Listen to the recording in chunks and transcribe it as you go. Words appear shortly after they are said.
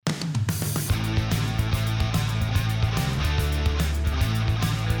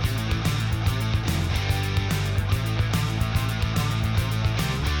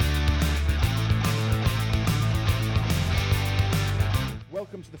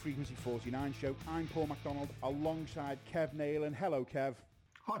Frequency 49 show. I'm Paul MacDonald alongside Kev Nayland. Hello, Kev.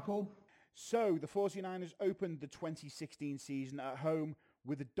 Hi, Paul. So, the 49ers opened the 2016 season at home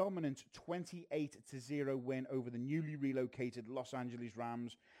with a dominant 28-0 win over the newly relocated Los Angeles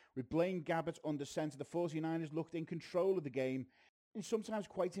Rams. With Blaine Gabbert under centre, the 49ers looked in control of the game in sometimes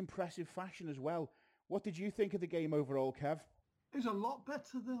quite impressive fashion as well. What did you think of the game overall, Kev? It was a lot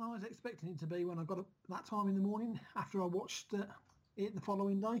better than I was expecting it to be when I got up that time in the morning after I watched it the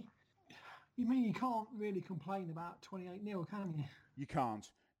following day. You mean you can't really complain about 28-0, can you? You can't.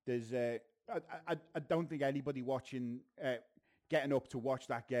 There's I don't think anybody watching, getting up to watch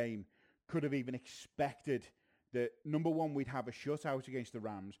that game could have even expected that, number one, we'd have a shutout against the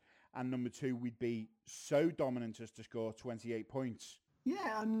Rams, and number two, we'd be so dominant as to score 28 points.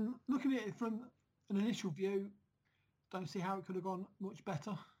 Yeah, and looking at it from an initial view, don't see how it could have gone much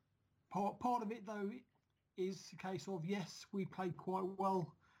better. Part of it, though, is a case of, yes, we played quite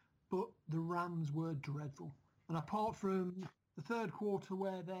well, but the Rams were dreadful. And apart from the third quarter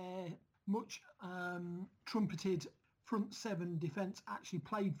where their much trumpeted front seven defence actually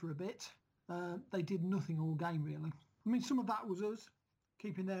played for a bit, they did nothing all game, really. I mean, some of that was us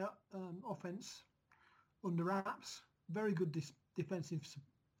keeping their offence under wraps. Very good defensive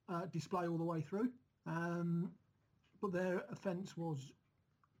display all the way through. But their offence was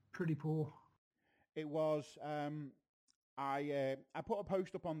pretty poor. It was. I put a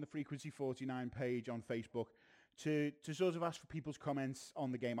post up on the Frequency 49 page on Facebook to sort of ask for people's comments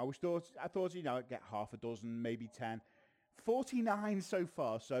on the game. I thought I'd get half a dozen, maybe 10. 49 so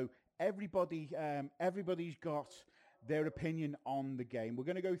far, so everybody's got their opinion on the game. We're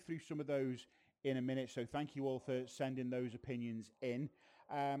going to go through some of those in a minute, so thank you all for sending those opinions in.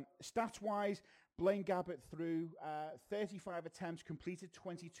 Stats-wise, Blaine Gabbert threw 35 attempts, completed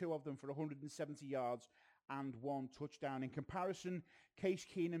 22 of them for 170 yards and 1 touchdown. In comparison, Case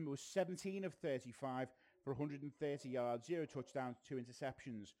Keenum was 17 of 35 for 130 yards, 0 touchdowns, 2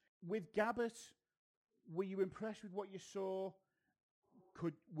 interceptions. With Gabbert, were you impressed with what you saw?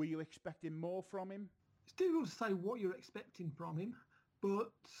 Were you expecting more from him? It's difficult to say what you're expecting from him,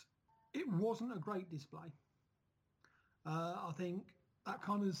 but it wasn't a great display. I think that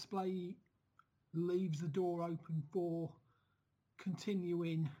kind of display leaves the door open for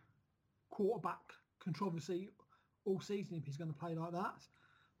continuing quarterback controversy all season if he's going to play like that.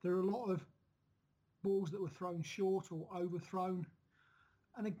 There are a lot of balls that were thrown short or overthrown.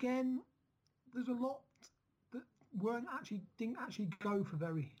 And again, there's a lot that didn't actually go for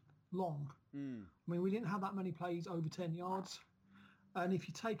very long. I mean, we didn't have that many plays over 10 yards. And if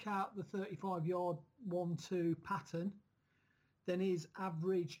you take out the 35-yard 1-2 pattern, then his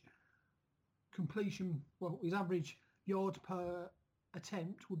average his average yards per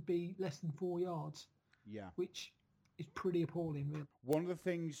attempt would be less than 4 yards. Yeah. Which is pretty appalling, really. One of the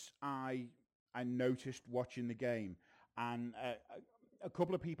things I noticed watching the game, and a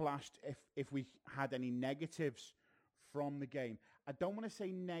couple of people asked if we had any negatives from the game. I don't want to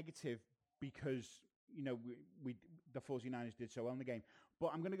say negative because, you know, we the 49ers did so well in the game,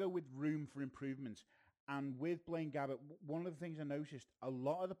 but I'm going to go with room for improvement. And with Blaine Gabbert, one of the things I noticed, a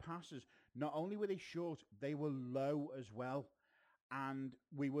lot of the passes, not only were they short, they were low as well. And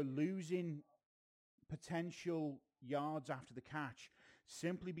we were losing potential yards after the catch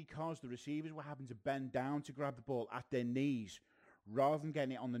simply because the receivers were having to bend down to grab the ball at their knees rather than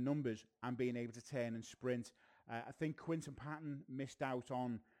getting it on the numbers and being able to turn and sprint. I think Quinton Patton missed out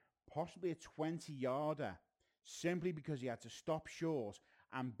on possibly a 20-yarder simply because he had to stop short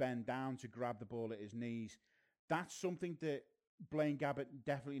and bend down to grab the ball at his knees. That's something that Blaine Gabbert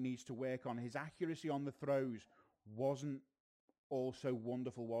definitely needs to work on. His accuracy on the throws wasn't also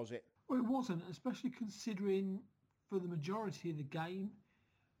wonderful, was it? Well, it wasn't, especially considering for the majority of the game,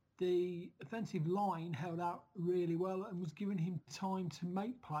 the offensive line held out really well and was giving him time to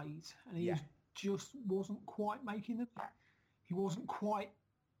make plays. And he just wasn't quite making them. He wasn't quite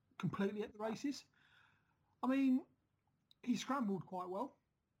completely at the races. I mean, he scrambled quite well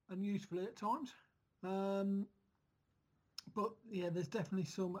and usefully at times. But, yeah, there's definitely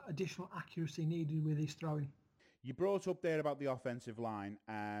some additional accuracy needed with his throwing. You brought up there about the offensive line.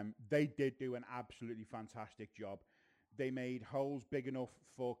 They did do an absolutely fantastic job. They made holes big enough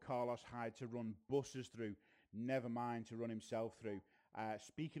for Carlos Hyde to run buses through, never mind to run himself through.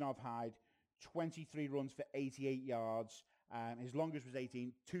 Speaking of Hyde, 23 runs for 88 yards. His longest was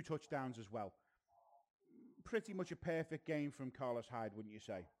 18, 2 touchdowns as well. Pretty much a perfect game from Carlos Hyde, wouldn't you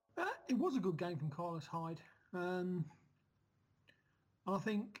say? It was a good game from Carlos Hyde. I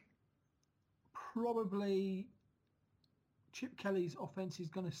think probably Chip Kelly's offense is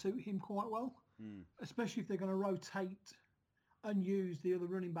going to suit him quite well, especially if they're going to rotate and use the other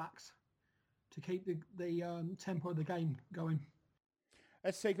running backs to keep the tempo of the game going.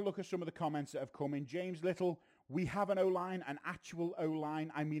 Let's take a look at some of the comments that have come in. James Little, we have an O-line, an actual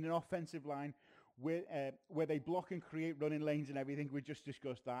O-line, I mean an offensive line, where they block and create running lanes and everything. We just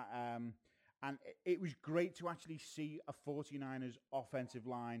discussed that. And it was great to actually see a 49ers offensive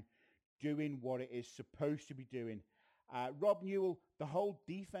line doing what it is supposed to be doing. Rob Newell, the whole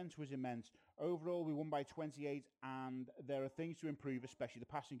defense was immense. Overall, we won by 28, and there are things to improve, especially the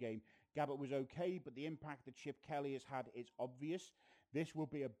passing game. Gabbert was okay, but the impact that Chip Kelly has had is obvious. This will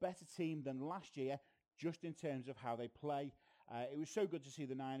be a better team than last year, just in terms of how they play. It was so good to see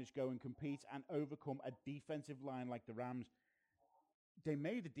the Niners go and compete and overcome a defensive line like the Rams. They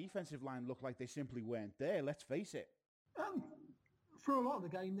made the defensive line look like they simply weren't there, let's face it. For a lot of the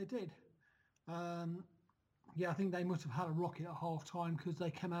game, they did. I think they must have had a rocket at half-time because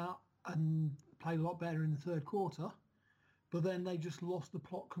they came out and played a lot better in the third quarter. But then they just lost the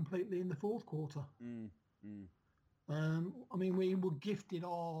plot completely in the fourth quarter. We were gifted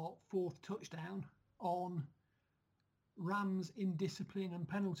our fourth touchdown on Rams in discipline and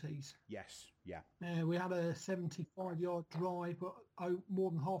penalties. Yes, yeah. We had a 75-yard drive, but more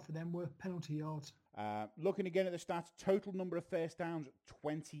than half of them were penalty yards. Looking again at the stats, total number of first downs,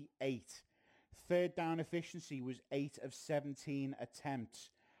 28. Third down efficiency was 8 of 17 attempts.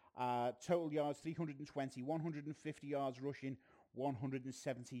 Total yards, 320, 150 yards rushing,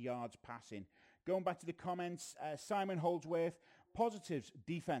 170 yards passing. Going back to the comments, Simon Holdsworth, positives,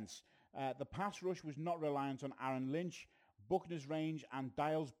 defense. The pass rush was not reliant on Aaron Lynch. Buckner's range and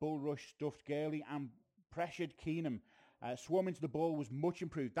Dial's bull rush stuffed Gurley and pressured Keenum. Swarming to the ball was much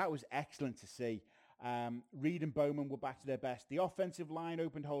improved. That was excellent to see. Reed and Bowman were back to their best. The offensive line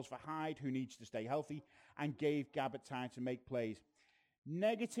opened holes for Hyde, who needs to stay healthy, and gave Gabbert time to make plays.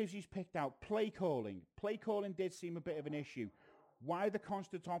 Negatives he's picked out, play calling. Play calling did seem a bit of an issue. Why the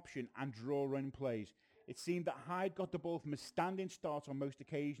constant option and draw run plays? It seemed that Hyde got the ball from a standing start on most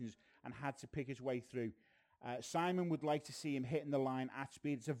occasions and had to pick his way through. Simon would like to see him hitting the line at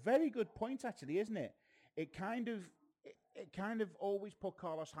speed. It's a very good point, actually, isn't it? It kind of always put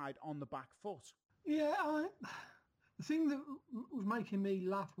Carlos Hyde on the back foot. Yeah, the thing that was making me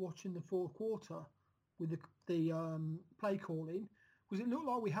laugh watching the fourth quarter with the play calling was it looked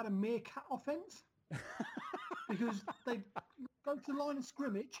like we had a Meerkat offense because they go to the line of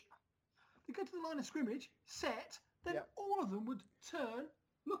scrimmage. They go to the line of scrimmage, set, then all of them would turn,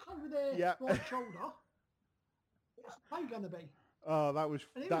 look over their right shoulder. What's the play going to be? Oh, that was...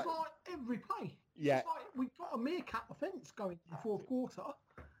 And it was like every play. Yeah. It's like we've got a Meerkat offence going in the fourth quarter.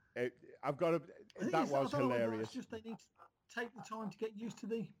 I've got to... That was hilarious. It's just they need to take the time to get used to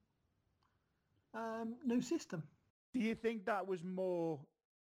the new system. Do you think that was more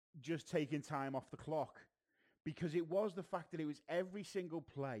just taking time off the clock? Because it was the fact that it was every single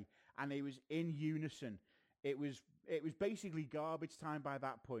play and it was in unison. It was basically garbage time by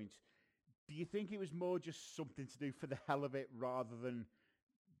that point. Do you think it was more just something to do for the hell of it rather than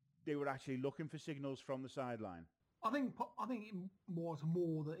they were actually looking for signals from the sideline? I think it was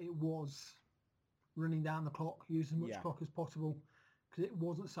more that it was running down the clock, using as much clock as possible, because it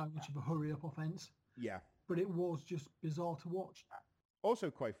wasn't so much of a hurry-up offence. Yeah. But it was just bizarre to watch. Also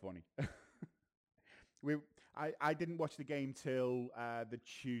quite funny. I didn't watch the game till the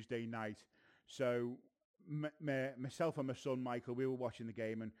Tuesday night, so myself and my son Michael, we were watching the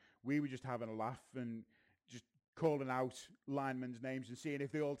game and we were just having a laugh and just calling out linemen's names and seeing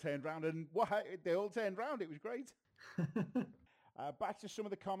if they all turned round, and they all turned round. It was great. Back to some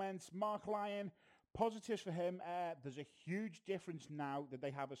of the comments. Mark Lyon, positives for him. There's a huge difference now that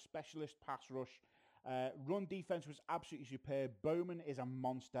they have a specialist pass rush. Run defense was absolutely superb. Bowman is a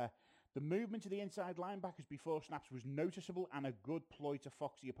monster. The movement to the inside linebackers before snaps was noticeable and a good ploy to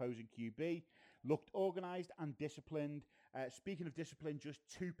fox the opposing QB. Looked organised and disciplined. Speaking of discipline, just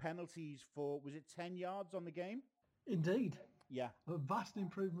 2 penalties for, was it 10 yards on the game? Indeed. Yeah. A vast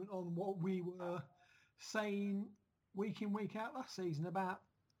improvement on what we were saying week in, week out last season about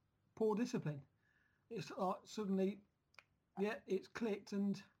poor discipline. It's suddenly, it's clicked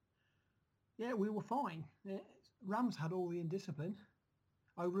and, we were fine. Rams had all the indiscipline.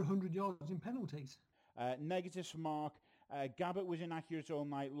 Over 100 yards in penalties. Negatives for Mark. Gabbert was inaccurate all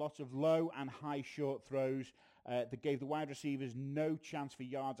night. Lots of low and high short throws that gave the wide receivers no chance for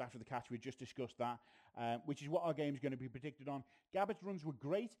yards after the catch. We just discussed that, which is what our game is going to be predicted on. Gabbert's runs were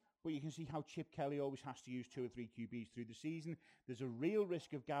great, but you can see how Chip Kelly always has to use 2 or 3 QBs through the season. There's a real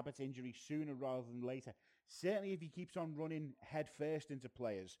risk of Gabbert's injury sooner rather than later. Certainly if he keeps on running head first into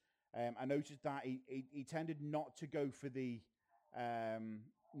players. I noticed that he tended not to go for the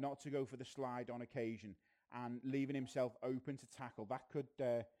slide on occasion, and leaving himself open to tackle. That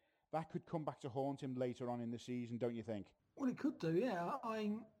could come back to haunt him later on in the season, don't you think? Well, it could do, yeah.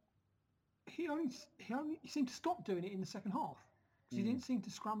 He seemed to stop doing it in the second half because he didn't seem to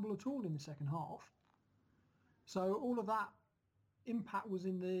scramble at all in the second half. So all of that impact was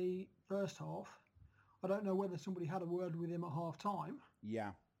in the first half. I don't know whether somebody had a word with him at half time.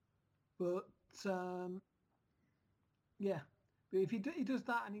 Yeah. But, yeah. But if he does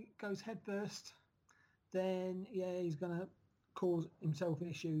that and he goes head first, then, yeah, he's going to cause himself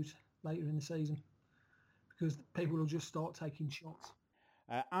issues later in the season because people will just start taking shots.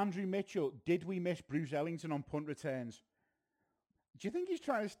 Andrew Mitchell, did we miss Bruce Ellington on punt returns? Do you think he's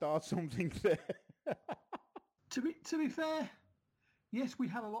trying to start something there? To be fair, yes, we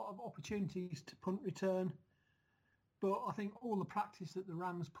had a lot of opportunities to punt return, but I think all the practice that the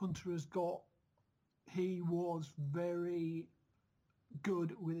Rams punter has got, he was very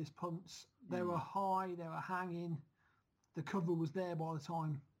good with his punts. They were high, they were hanging. The cover was there by the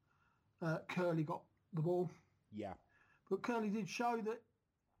time Curley got the ball. Yeah. But Curley did show that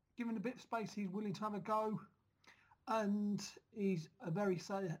given a bit of space, he's willing to have a go. And he's a very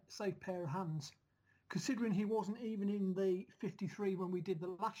safe pair of hands. Considering he wasn't even in the 53 when we did the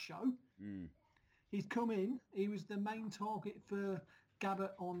last show, he's come in. He was the main target for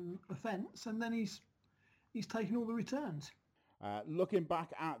Gabbert on offence, and then he's taken all the returns. Looking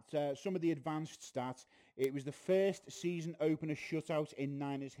back at some of the advanced stats, it was the first season opener shutout in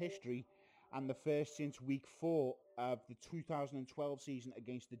Niners history and the first since week 4 of the 2012 season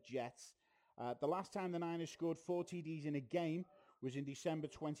against the Jets. The last time the Niners scored 4 TDs in a game was in December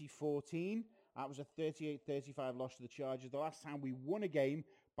 2014. That was a 38-35 loss to the Chargers. The last time we won a game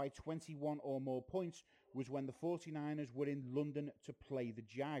by 21 or more points was when the 49ers were in London to play the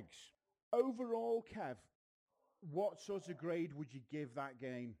Jags. Overall, Kev, what sort of grade would you give that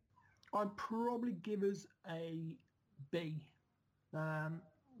game? I'd probably give us a B.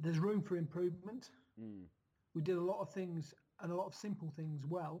 There's room for improvement. We did a lot of things and a lot of simple things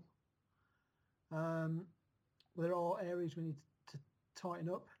well. There are areas we need to tighten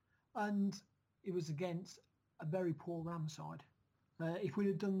up, and it was against a very poor Rams side. If we'd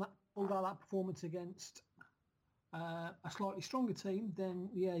have done that, all that performance against a slightly stronger team, then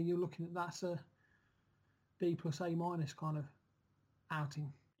yeah, you're looking at that's a B plus A minus kind of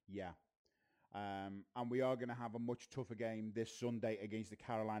outing. Yeah. And we are going to have a much tougher game this Sunday against the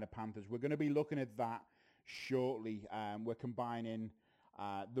Carolina Panthers. We're going to be looking at that shortly. We're combining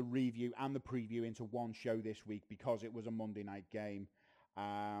the review and the preview into one show this week because it was a Monday night game.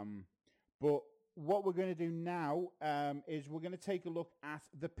 But what we're going to do now is we're going to take a look at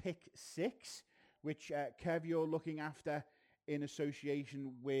the pick 6, which Kev, you're looking after in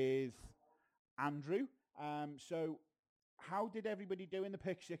association with Andrew. So how did everybody do in the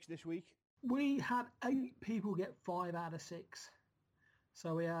pick 6 this week? We had 8 people get 5 out of 6.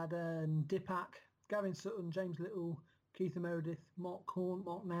 So we had Dipak, Gavin Sutton, James Little, Keith Meredith, Mark Corn,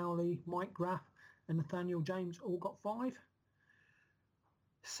 Mark Nowley, Mike Graff, and Nathaniel James all got 5.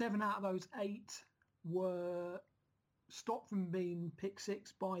 7 out of those 8 were stopped from being pick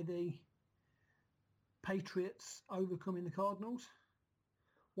 6 by the Patriots overcoming the Cardinals.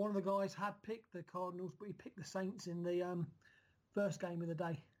 One of the guys had picked the Cardinals, but he picked the Saints in the first game of the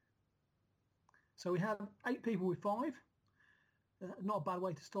day. So we had 8 people with 5. Not a bad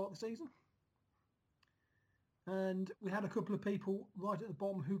way to start the season. And we had a couple of people right at the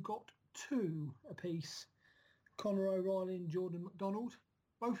bottom who got 2 apiece. Connor O'Reilly and Jordan McDonald,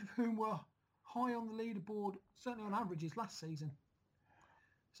 both of whom were high on the leaderboard, certainly on averages last season.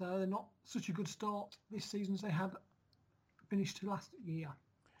 So they're not such a good start this season as they had finished last year.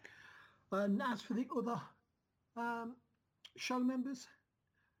 And as for the other show members,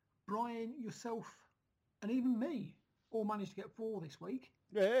 Brian, yourself, and even me all managed to get 4 this week.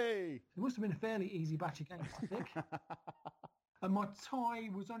 Hey! It must have been a fairly easy batch of games to pick. And my tie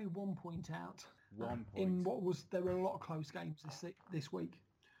was only 1 point out. 1 point. In there were a lot of close games this week.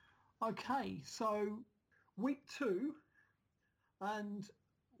 Okay, so week 2, and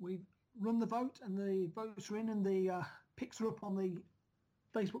we've run the vote, and the votes are in, and the picks are up on the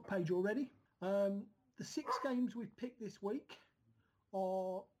Facebook page already. The 6 games we've picked this week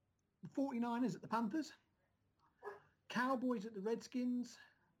are the 49ers at the Panthers, Cowboys at the Redskins,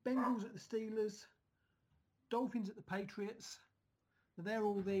 Bengals at the Steelers, Dolphins at the Patriots. They're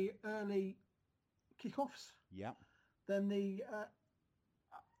all the early kickoffs. Yeah. Then the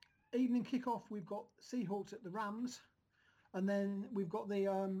evening kickoff, we've got Seahawks at the Rams, and then we've got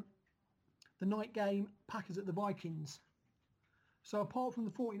the night game, Packers at the Vikings. So apart from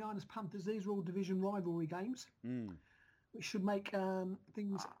the 49ers, Panthers, these are all division rivalry games, which should make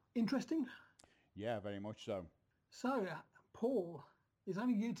things interesting. Yeah, very much so. So, Paul, it's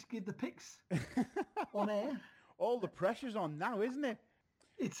only you to give the picks on air. All the pressure's on now, isn't it?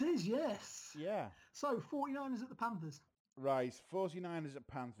 It is, yes. Yeah. So, 49ers at the Panthers. Right, 49ers at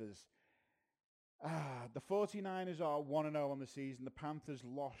Panthers. The 49ers are 1-0 on the season. The Panthers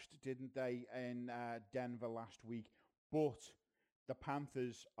lost, didn't they, in Denver last week. But the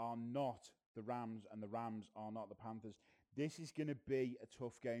Panthers are not the Rams, and the Rams are not the Panthers. This is going to be a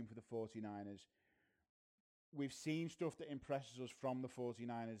tough game for the 49ers. We've seen stuff that impresses us from the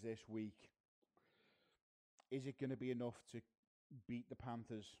 49ers this week. Is it going to be enough to beat the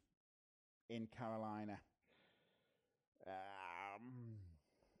Panthers in Carolina?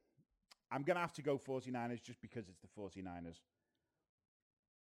 I'm going to have to go 49ers just because it's the 49ers.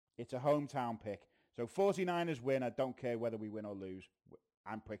 It's a hometown pick. So 49ers win. I don't care whether we win or lose.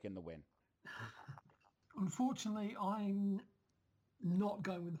 I'm picking the win. Unfortunately, I'm not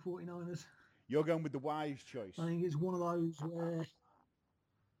going with the 49ers. You're going with the wise choice. I think it's one of those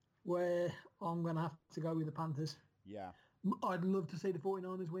where I'm going to have to go with the Panthers. Yeah. I'd love to see the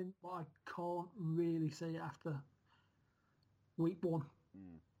 49ers win, but I can't really see it after week one.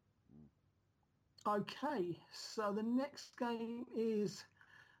 Okay, so the next game is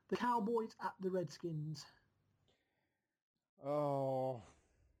the Cowboys at the Redskins. Oh,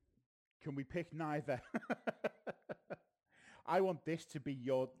 can we pick neither? I want this to be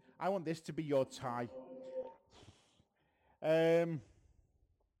your tie.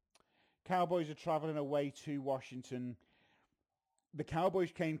 Cowboys are traveling away to Washington. The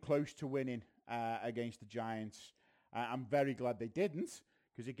Cowboys came close to winning against the Giants. I'm very glad they didn't,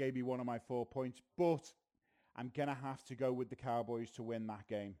 because it gave me one of my 4 points. But I'm going to have to go with the Cowboys to win that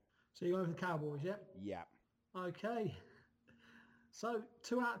game. So you're going for the Cowboys, yeah? Yeah. Okay. So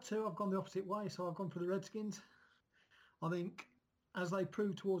 2 out of 2, I've gone the opposite way. So I've gone for the Redskins. I think, as they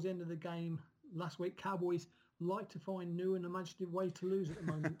proved towards the end of the game last week, Cowboys like to find new and imaginative ways to lose at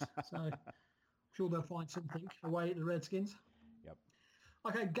the moment. So I'm sure they'll find something away at the Redskins. Yep.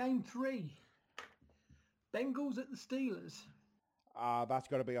 Okay, game 3. Bengals at the Steelers. That's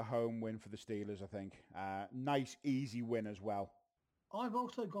got to be a home win for the Steelers, I think. Nice, easy win as well. I've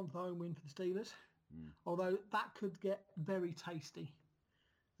also gone for home win for the Steelers, although that could get very tasty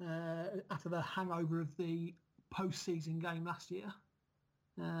after the hangover of the post-season game last year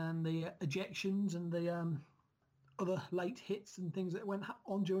and the ejections and the other late hits and things that went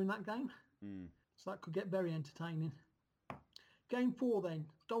on during that game. So that could get very entertaining. Game 4 then,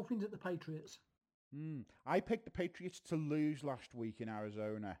 Dolphins at the Patriots. I picked the Patriots to lose last week in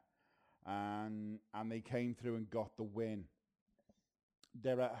Arizona, and they came through and got the win.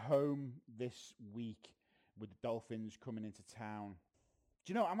 They're at home this week with the Dolphins coming into town.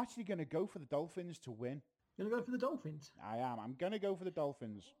 Do you know, I'm actually going to go for the Dolphins to win. You're going to go for the Dolphins? I am. I'm going to go for the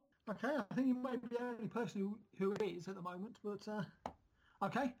Dolphins. Okay, I think you may be the only person who is at the moment, but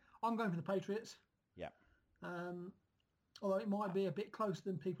okay, I'm going for the Patriots. Yeah. Although it might be a bit closer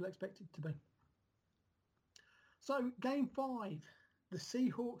than people expect it to be. So, game 5, the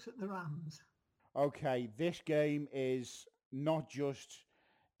Seahawks at the Rams. Okay, this game is not just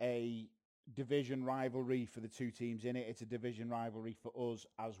a division rivalry for the two teams in it. It's a division rivalry for us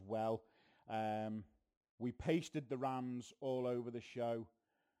as well. We pasted the Rams all over the show.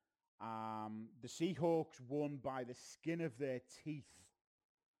 The Seahawks won by the skin of their teeth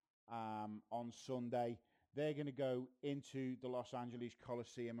on Sunday. They're going to go into the Los Angeles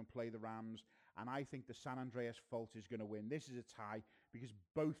Coliseum and play the Rams. And I think the San Andreas Fault is going to win. This is a tie because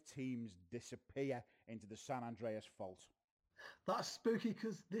both teams disappear into the San Andreas Fault. That's spooky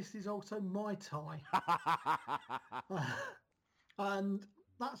because this is also my tie. And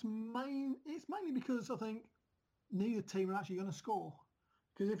it's mainly because I think neither team are actually going to score.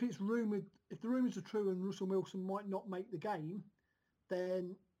 Because if the rumours are true and Russell Wilson might not make the game,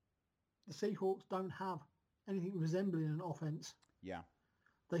 then the Seahawks don't have anything resembling an offence. Yeah.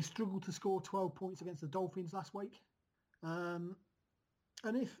 They struggled to score 12 points against the Dolphins last week. And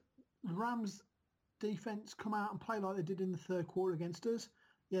if the Rams defence come out and play like they did in the third quarter against us,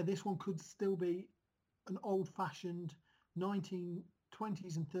 yeah, this one could still be an old-fashioned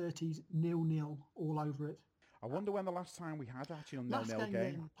 1920s and 30s 0-0 all over it. I wonder when the last time we had actually a 0-0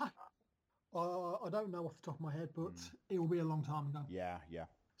 game. I don't know off the top of my head, but it will be a long time ago. Yeah.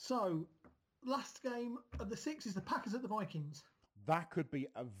 So, last game of the 6 is the Packers at the Vikings. That could be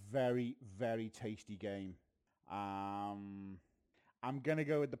a very, very tasty game. I'm going to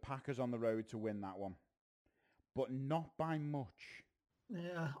go with the Packers on the road to win that one, but not by much.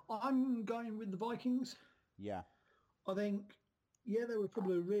 Yeah, I'm going with the Vikings. Yeah. I think, there were a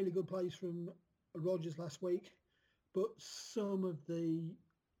couple of really good plays from Rodgers last week, but some of the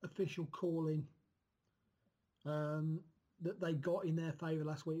official calling that they got in their favour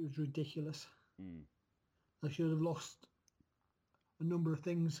last week was ridiculous. Mm. They should have lost a number of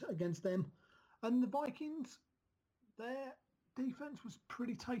things against them. And the Vikings, their defence was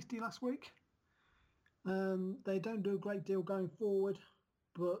pretty tasty last week. They don't do a great deal going forward,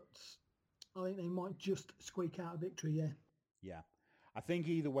 but I think they might just squeak out a victory, yeah. Yeah. I think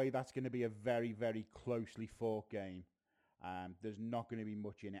either way, that's going to be a very, very closely fought game. There's not going to be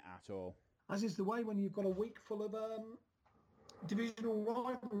much in it at all. As is the way when you've got a week full of divisional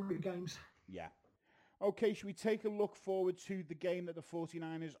rivalry games. Yeah. Okay, should we take a look forward to the game that the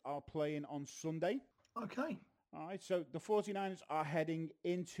 49ers are playing on Sunday? Okay. All right, so the 49ers are heading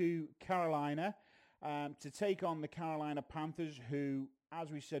into Carolina to take on the Carolina Panthers, who,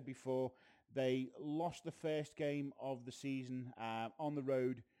 as we said before, they lost the first game of the season on the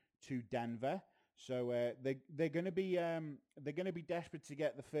road to Denver. So they're going to be desperate to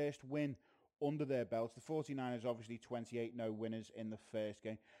get the first win under their belts. The 49ers obviously 28-0 winners in the first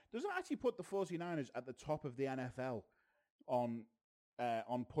game. Doesn't actually put the 49ers at the top of the NFL on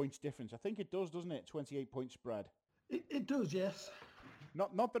points difference. I think it does, doesn't it? 28-point spread. It does, yes.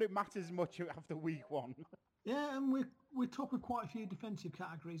 Not that it matters much after week one. Yeah, and we're top of quite a few defensive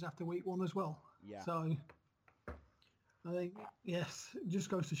categories after week one as well. Yeah. So I think, yes, it just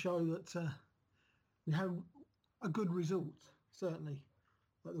goes to show that we have a good result, certainly,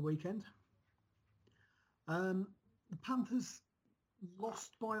 at the weekend. The Panthers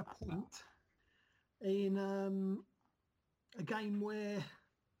lost by a point in a game where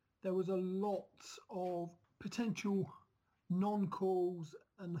there was a lot of potential non-calls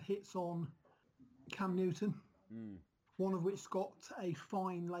and hits on Cam Newton, one of which got a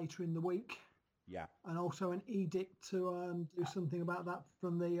fine later in the week. Yeah. And also an edict to do something about that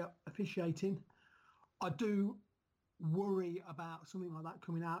from the officiating. I do worry about something like that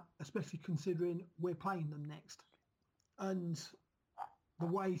coming out, especially considering we're playing them next. And the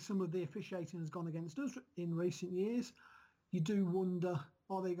way some of the officiating has gone against us in recent years, you do wonder,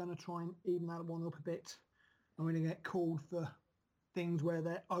 are they going to try and even that one up a bit? I'm going to get called for things where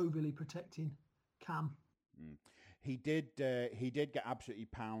they're overly protecting Cam. He did get absolutely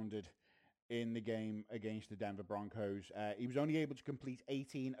pounded in the game against the Denver Broncos. He was only able to complete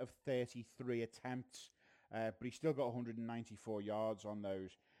 18 of 33 attempts, but he still got 194 yards on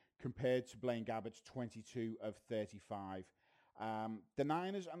those, compared to Blaine Gabbert's 22 of 35. The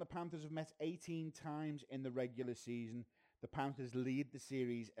Niners and the Panthers have met 18 times in the regular season. The Panthers lead the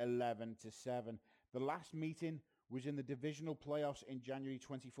series 11-7. The last meeting was in the divisional playoffs in January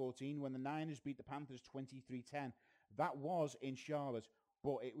 2014 when the Niners beat the Panthers 23-10. That was in Charlotte,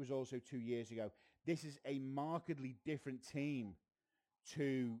 but it was also 2 years ago. This is a markedly different team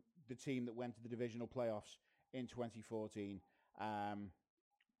to the team that went to the divisional playoffs in 2014.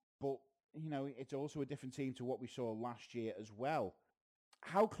 But, you know, it's also a different team to what we saw last year as well.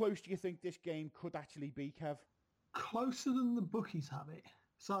 How close do you think this game could actually be, Kev? Closer than the bookies have it.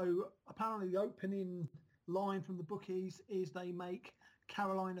 So apparently the opening line from the bookies is they make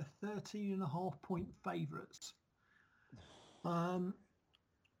Carolina 13.5-point favourites,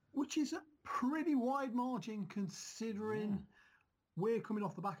 which is a pretty wide margin considering we're coming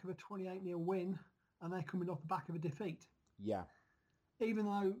off the back of a 28-0 win and they're coming off the back of a defeat. Yeah. Even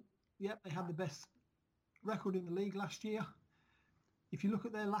though, they had the best record in the league last year, if you look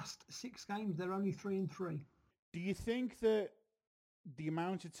at their last 6 games, they're only 3-3. Do you think that the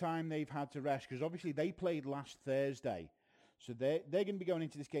amount of time they've had to rest, because obviously they played last Thursday, so they're going to be going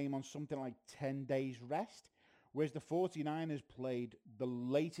into this game on something like 10 days rest, whereas the 49ers played the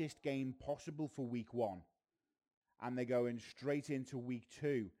latest game possible for week 1, and they're going straight into week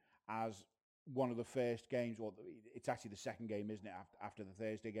 2 as one of the first games. Well, it's actually the second game, isn't it, after the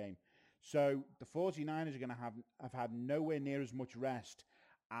Thursday game. So the 49ers are going to have had nowhere near as much rest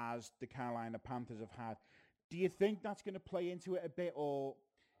as the Carolina Panthers have had. Do you think that's going to play into it a bit, or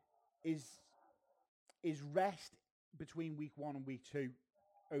is rest between week 1 and week 2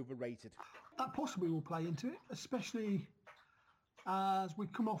 overrated? That possibly will play into it, especially as we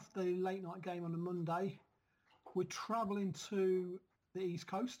come off the late night game on a Monday. We're travelling to the East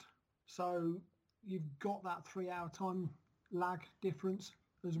Coast, so you've got that 3-hour time lag difference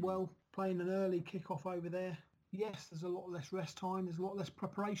as well. Playing an early kickoff over there. Yes, there's a lot less rest time. There's a lot less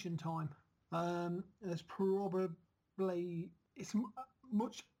preparation time. There's probably, it's a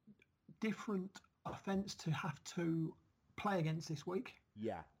much different offence to have to play against this week.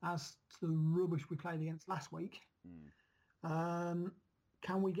 Yeah. As to the rubbish we played against last week. Can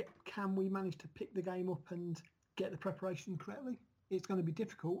we manage to pick the game up and get the preparation correctly? It's going to be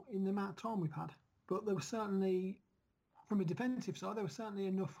difficult in the amount of time we've had. But there was certainly, from a defensive side, there was certainly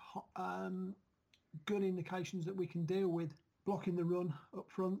enough good indications that we can deal with blocking the run up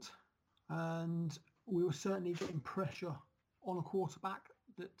front, and we were certainly getting pressure on a quarterback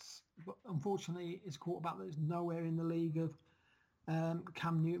that's, unfortunately, is a quarterback that's nowhere in the league of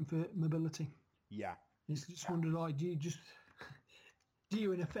Cam Newton for mobility. Yeah. It's just wondered, like, do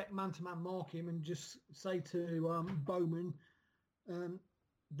you in effect man-to-man mark him and just say to Bowman,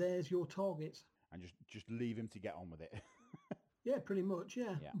 there's your targets? And just leave him to get on with it. Yeah, pretty much,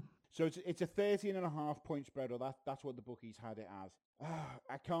 yeah. So it's a 13.5 point spread, or that's what the bookies had it as.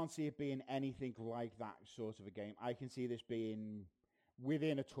 I can't see it being anything like that sort of a game. I can see this being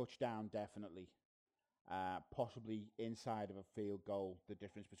within a touchdown, definitely. Possibly inside of a field goal, the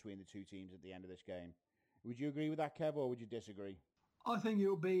difference between the two teams at the end of this game. Would you agree with that, Kev, or would you disagree? I think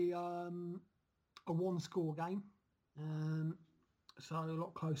it'll be a one-score game, so a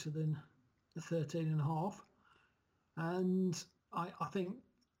lot closer than the 13.5. And I think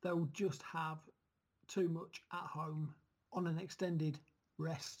they'll just have too much at home on an extended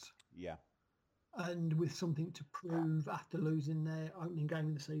rest. Yeah. And with something to prove after losing their opening game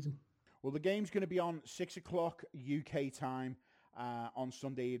of the season. Well, the game's going to be on 6 o'clock UK time on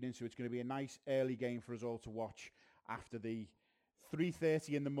Sunday evening, so it's going to be a nice early game for us all to watch after the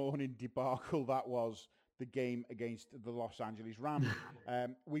 3:30 in the morning debacle that was the game against the Los Angeles Rams.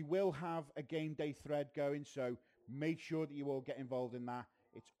 We will have a game day thread going, so make sure that you all get involved in that.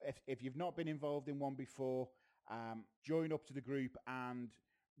 It's if you've not been involved in one before, join up to the group and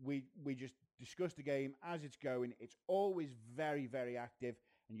we just discuss the game as it's going. It's always very, very active,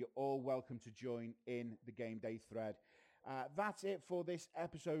 and you're all welcome to join in the game day thread. That's it for this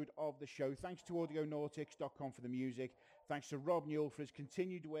episode of the show. Thanks to audionautics.com for the music. Thanks to Rob Newell for his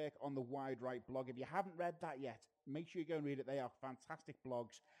continued work on the Wide Right blog. If you haven't read that yet, make sure you go and read it. They are fantastic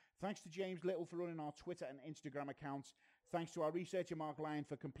blogs. Thanks to James Little for running our Twitter and Instagram accounts. Thanks to our researcher Mark Lyon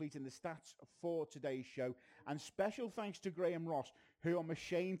for completing the stats for today's show. And special thanks to Graham Ross, who I'm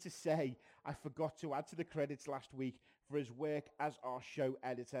ashamed to say I forgot to add to the credits last week for his work as our show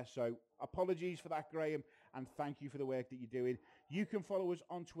editor. So apologies for that, Graham, and thank you for the work that you're doing. You can follow us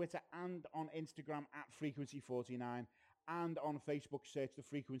on Twitter and on Instagram at Frequency49, and on Facebook, search the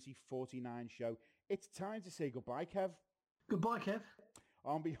Frequency 49 show. It's time to say goodbye, Kev. Goodbye, Kev.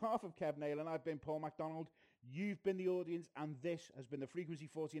 On behalf of Kev Nail and I've been Paul MacDonald. You've been the audience, and this has been the Frequency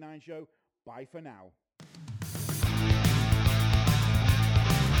 49 show. Bye for now.